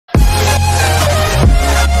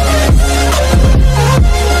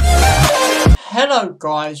Hello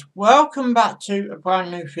guys, welcome back to a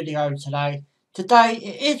brand new video today. Today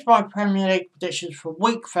it is my Premier League predictions for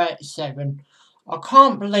week 37. I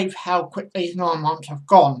can't believe how quick these 9 months have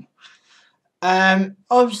gone.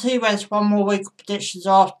 Obviously there's one more week of predictions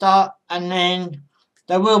after, and then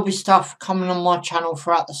there will be stuff coming on my channel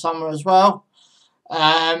throughout the summer as well.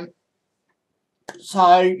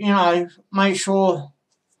 So make sure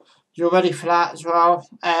you're ready for that as well.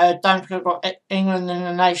 Don't forget about England in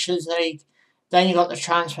the Nations League. Then you've got the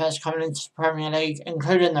transfers coming into the Premier League,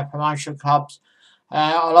 including the promotion clubs.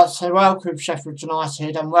 I'd like to say welcome Sheffield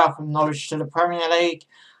United and welcome Norwich to the Premier League.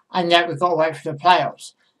 And yet we've got to wait for the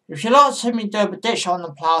playoffs. If you'd like to see me do a prediction on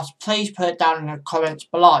the playoffs, please put it down in the comments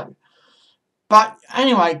below. But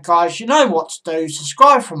anyway guys, you know what to do.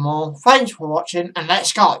 Subscribe for more. Thanks for watching and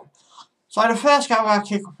let's go. So the first game I'll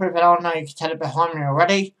kick off with, and I know you can tell it behind me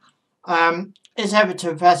already, is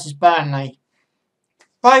Everton versus Burnley.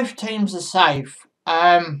 Both teams are safe.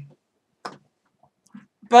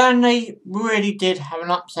 Burnley really did have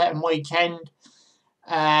an upsetting weekend.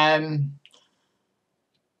 A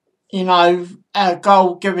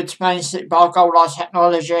goal given to Man City by goal line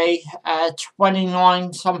technology.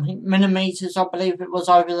 29 something millimetres, I believe it was,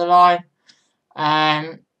 over the line.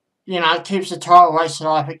 It keeps the title race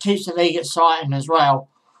alive. It keeps the league exciting as well.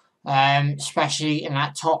 Especially in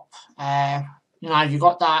that top. You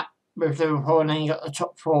got that with Liverpool, and then you got the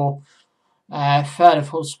top four, third and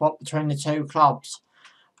fourth spot between the two clubs.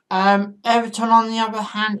 Everton, on the other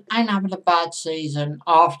hand, ain't having a bad season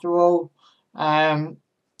after all. I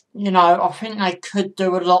think they could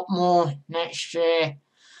do a lot more next year.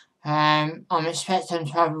 I'm expecting them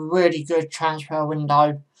to have a really good transfer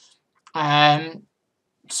window.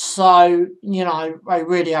 So, they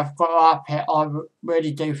really have got up it, I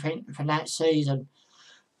really do think, for next season.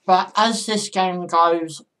 But as this game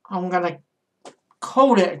goes, I'm going to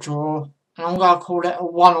call it a draw, and I'm going to call it a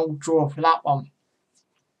 1-1 draw for that one.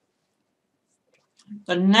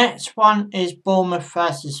 The next one is Bournemouth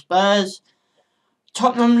versus Spurs.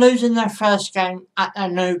 Tottenham losing their first game at their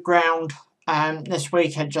new ground this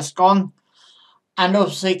weekend just gone, and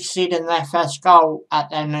obviously conceding their first goal at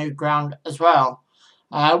their new ground as well.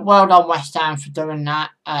 Well done West Ham for doing that.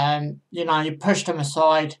 You pushed them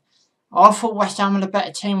aside. I thought West Ham were the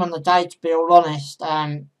better team on the day, to be all honest.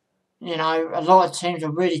 A lot of teams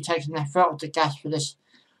are really taking their foot off the gas for this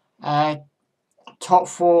top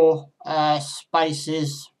four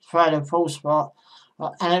spaces, third and fourth spot.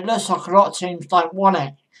 And it looks like a lot of teams don't want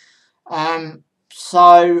it.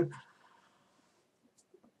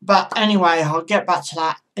 But anyway, I'll get back to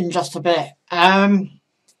that in just a bit.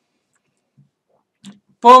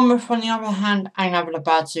 Bournemouth, on the other hand, ain't having a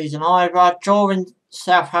bad season either. Drawing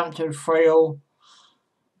Southampton 3-3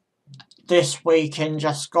 this weekend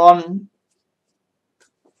just gone.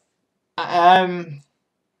 A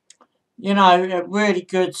really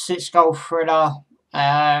good 6-goal thriller.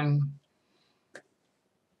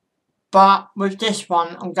 But with this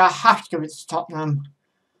one, I'm going to have to give it to Tottenham.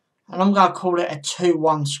 And I'm going to call it a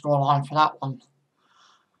 2-1 scoreline for that one.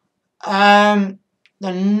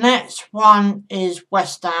 The next one is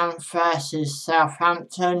West Ham versus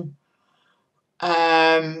Southampton.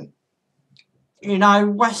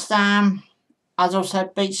 West Ham, as I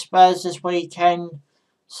said, beat Spurs this weekend.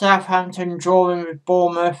 Southampton drawing with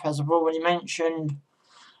Bournemouth, as I've already mentioned.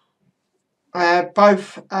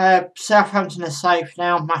 Both Southampton are safe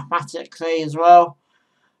now, mathematically as well.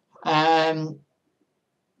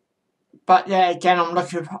 But yeah, again, I'm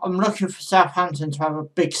looking for Southampton to have a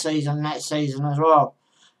big season next season as well.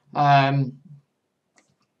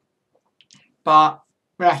 But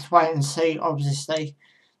we have to wait and see, obviously,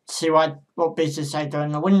 to see what business they do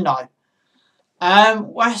in the window.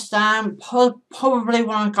 West Ham probably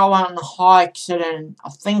want to go out on the high, considering I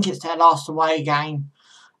think it's their last away game.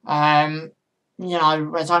 There's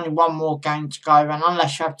only one more game to go, and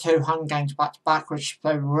unless you have 2 home games back to back, which is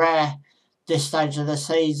very rare this stage of the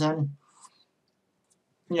season,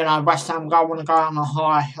 West Ham want to go out on a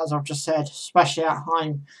high, as I've just said, especially at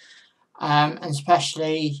home, and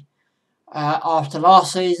especially after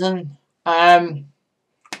last season. I'm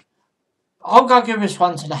going to give this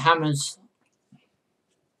one to the Hammers.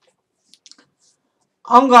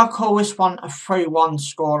 I'm going to call this one a 3-1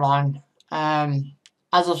 scoreline.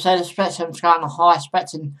 As I've said, expecting them to go on a high,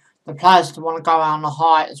 expecting the players to want to go out on a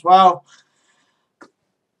high as well.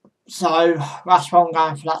 So that's why I'm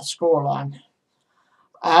going for that scoreline.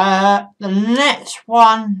 The next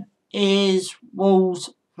one is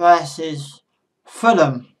Wolves versus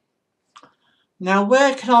Fulham. Now,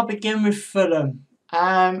 where can I begin with Fulham?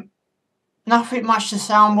 Nothing much to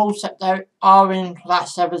say on Wolves, except they are in that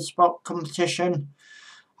 7th spot competition.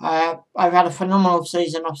 I've had a phenomenal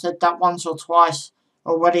season. I've said that once or twice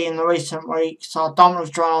already in the recent weeks, so I don't want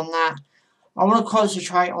to dwell on that. I want to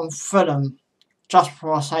concentrate on Fulham just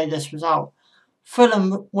before I say this result.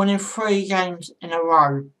 Fulham winning 3 games in a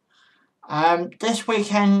row. This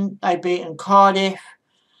weekend they beaten Cardiff.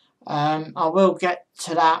 I will get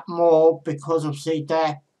to that more because obviously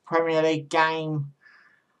their Premier League game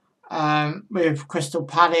with Crystal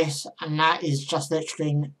Palace, and that is just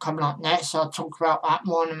literally coming up next, so I'll talk about that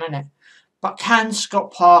more in a minute. But can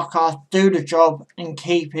Scott Parker do the job in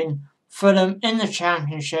keeping Fulham in the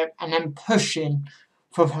Championship and then pushing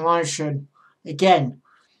for promotion again?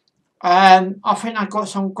 I think they've got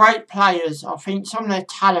some great players. I think some of their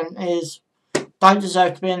talent don't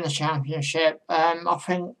deserve to be in the Championship. I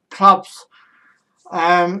think clubs,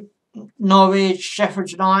 Norwich,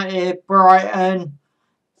 Sheffield United, Brighton,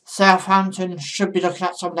 Southampton should be looking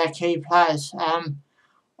at some of their key players.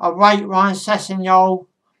 I rate Ryan Sessegnon.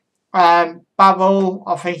 Babel,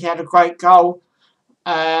 I think he had a great goal.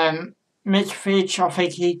 Mitrovic, I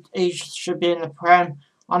think he should be in the Prem.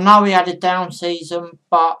 I know he had a down season,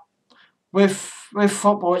 but with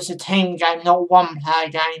football, it's a team game, not a one-player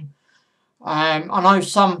game. I know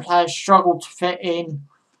some players struggle to fit in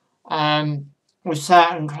with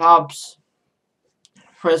certain clubs.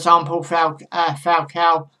 For example,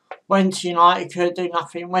 Falcao went to United, couldn't do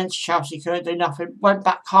nothing. Went to Chelsea, couldn't do nothing. Went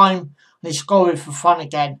back home and he scored for fun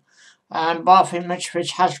again. But I think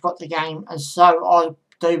Mitrovic has got the game, and so I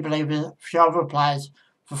do believe there's a few other players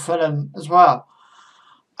for Fulham as well.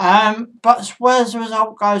 But as well as the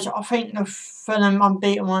result goes, I think the Fulham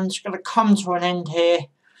unbeaten one's going to come to an end here,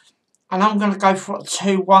 and I'm going to go for a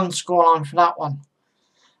 2-1 scoreline for that one.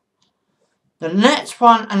 The next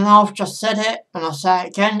one, and I've just said it, and I'll say it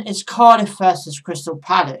again, is Cardiff versus Crystal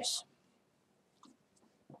Palace.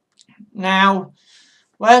 Now,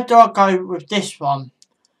 where do I go with this one?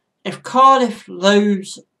 If Cardiff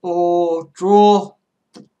lose or draw,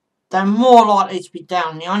 they're more likely to be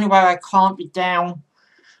down. The only way they can't be down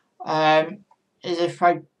is if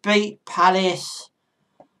they beat Palace,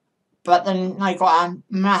 but then they got a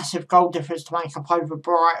massive goal difference to make up over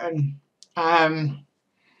Brighton.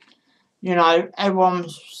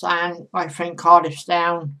 Everyone's saying they think Cardiff's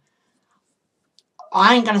down.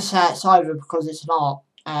 I ain't going to say it's over because it's not.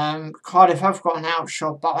 Cardiff have got an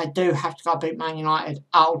outshot, but they do have to go beat Man United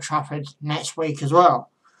at Old Trafford next week as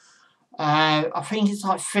well. I think it's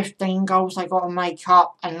like 15 goals they got to make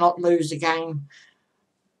up and not lose the game.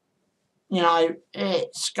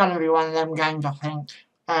 It's going to be one of them games, I think.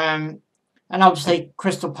 And obviously,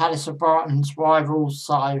 Crystal Palace are Brighton's rivals,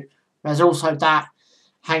 so there's also that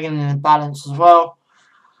hanging in the balance as well.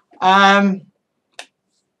 As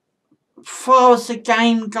far as the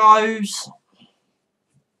game goes,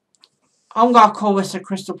 I'm going to call this a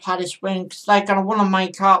Crystal Palace win because they're going to want to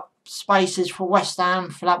make up spaces for West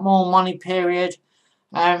Ham for that more money period.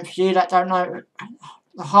 For you that don't know,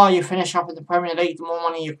 the higher you finish up in the Premier League, the more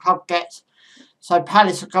money your club gets. So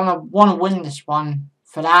Palace are going to want to win this one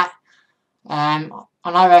for that. I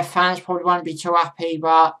know their fans probably won't be too happy,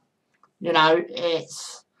 but,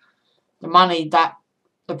 it's the money that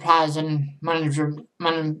the players and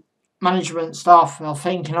management staff are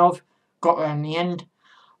thinking of got there in the end.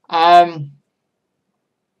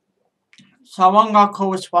 So I'm going to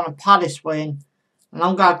call this one a Palace win, and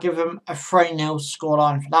I'm going to give them a 3-0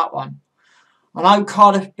 scoreline for that one. I know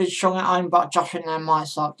Cardiff a bit strong at home, but I just think they might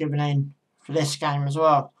start giving in for this game as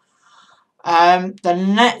well. The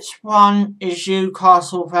next one is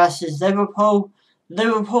Newcastle versus Liverpool.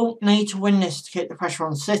 Liverpool need to win this to keep the pressure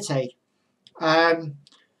on City. Where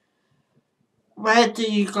do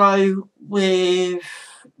you go with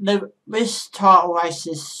this title race?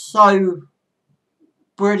 Is so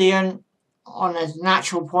brilliant on a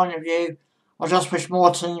natural point of view. I just wish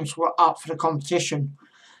more teams were up for the competition,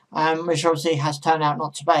 which obviously has turned out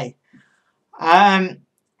not to be.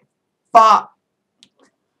 But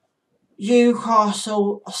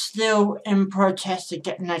Newcastle are still in protest of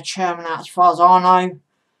getting their chairman out, as far as I know.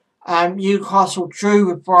 Newcastle drew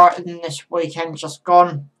with Brighton this weekend, just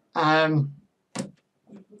gone. Brighton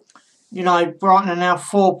are now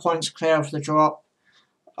 4 points clear of the drop,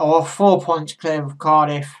 or 4 points clear of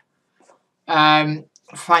Cardiff,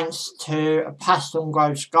 thanks to a Paston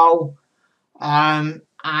Groves goal. And,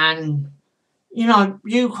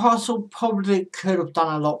 Newcastle probably could have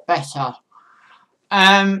done a lot better.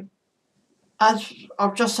 As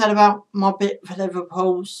I've just said about my bit for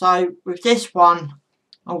Liverpool, so with this one,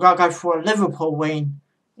 I'm going to go for a Liverpool win,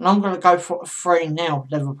 and I'm going to go for a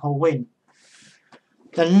 3-0 Liverpool win.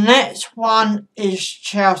 The next one is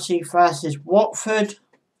Chelsea versus Watford.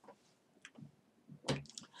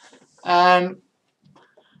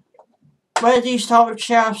 Where do you start with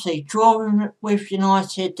Chelsea? Drawing with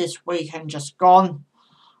United this weekend just gone.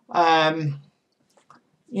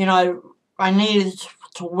 You know, I needed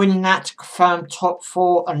to win that to confirm top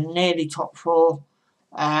 4 and nearly top 4.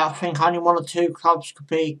 I think only 1 or 2 clubs could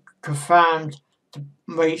be confirmed to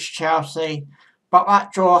reach Chelsea. But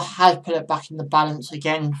that draw has put it back in the balance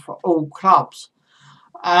again for all clubs.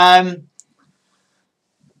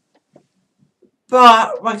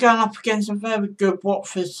 But we're going up against a very good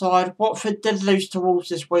Watford side. Watford did lose to Wolves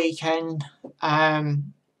this weekend. You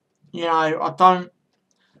know,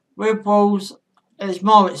 with Wolves, it's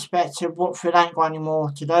more expected. Watford ain't got any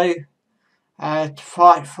more to do. To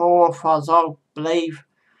fight for, as far as I believe.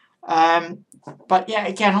 But yeah,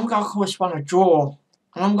 again, I'm going to call this one a draw.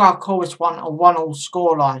 And I'm going to call this one a 1-1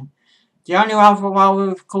 scoreline. The only other way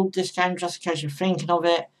we've called this game, just in case you're thinking of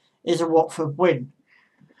it, is a Watford win.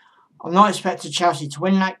 I'm not expecting Chelsea to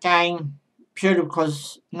win that game, purely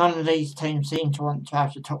because none of these teams seem to want to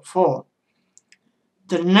have the top 4.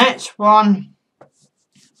 The next one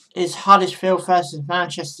is Huddersfield versus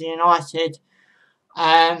Manchester United.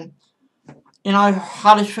 You know,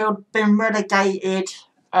 Huddersfield been relegated,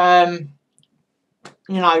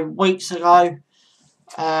 weeks ago.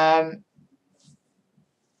 I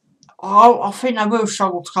think they will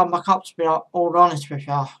struggle to come back up, to be all honest with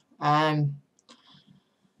you.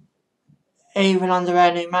 Even under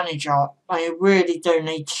their new manager, they really do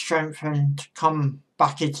need to strengthen to come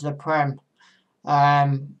back into the Prem.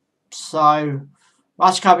 So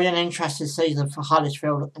that's going to be an interesting season for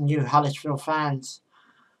Huddersfield and you Huddersfield fans.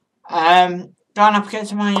 Going up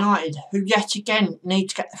against Man United, who yet again need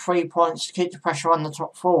to get the 3 points to keep the pressure on the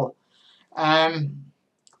top 4.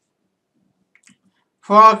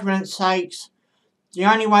 For argument's sake, the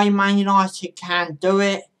only way Man United can do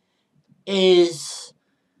it is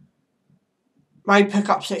they pick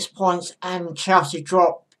up 6 points and Chelsea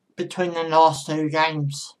drop between the last 2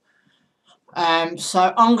 games.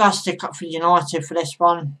 So I'm going to stick up for United for this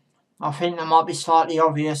one. I think that might be slightly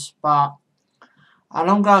obvious, but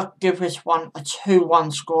I'm going to give this one a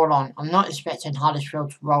 2-1 scoreline. I'm not expecting Huddersfield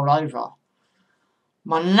to roll over.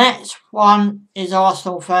 My next one is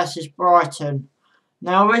Arsenal versus Brighton.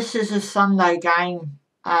 Now this is a Sunday game,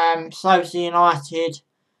 so is the United.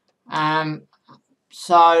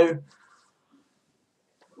 So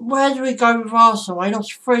where do we go with Arsenal? They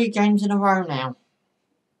lost 3 games in a row now.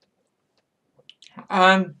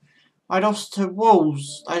 They lost to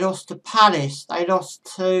Wolves, they lost to Palace, they lost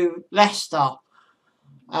to Leicester.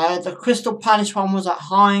 The Crystal Palace one was at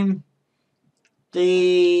home.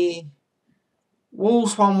 The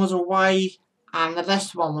Wolves one was away. And the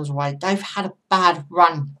Leicester one was away. They've had a bad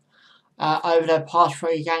run over their past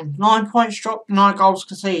 3 games. 9 points dropped, 9 goals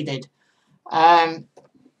conceded. By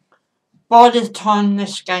the time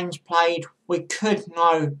this game's played, we could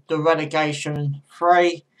know the relegation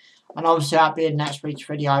 3. And obviously that'll be in next week's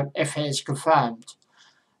video if it is confirmed.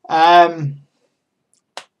 On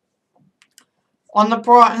the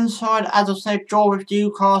Brighton side, as I said, draw with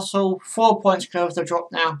Newcastle. 4 points clear of the drop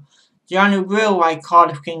now. The only real way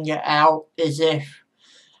Cardiff can get out is if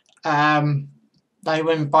they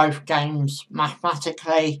win both games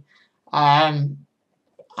mathematically. I'm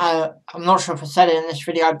not sure if I said it in this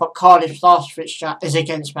video, but Cardiff's last fixture is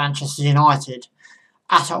against Manchester United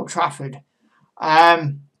at Old Trafford.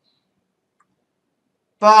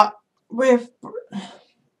 But this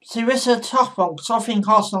is a tough one because I think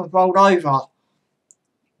Arsenal have rolled over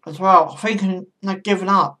as well. I think they've given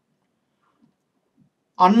up.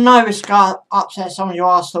 I know it's going to upset some of you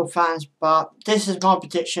Arsenal fans, but this is my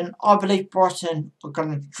prediction. I believe Brighton are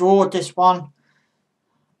going to draw this one.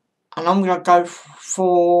 And I'm going to go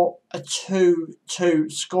for a 2-2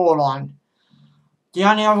 scoreline. The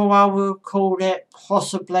only other way we'll call it,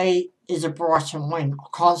 possibly, is a Brighton win. I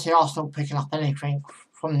can't see Arsenal picking up anything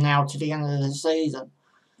from now to the end of the season.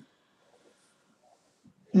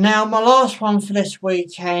 Now, my last one for this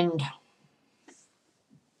weekend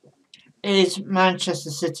is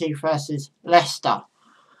Manchester City versus Leicester.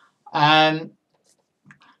 Manchester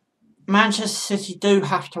City do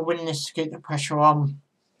have to win this to keep the pressure on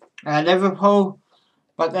Liverpool,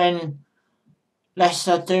 but then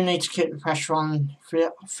Leicester do need to keep the pressure on.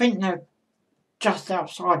 I think they're just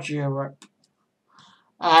outside Europe.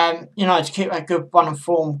 To keep a good run of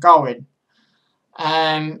form going.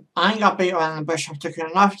 I ain't got beat around the bush. I've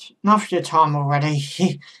taken enough of your time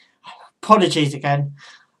already. Apologies again.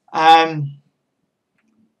 I'm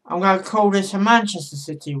going to call this a Manchester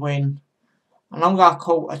City win. And I'm going to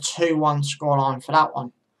call a 2-1 scoreline for that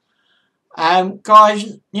one.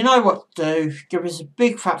 Guys, you know what to do. Give us a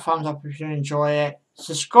big fat thumbs up if you enjoy it.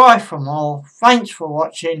 Subscribe for more. Thanks for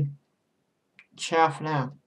watching. Ciao for now.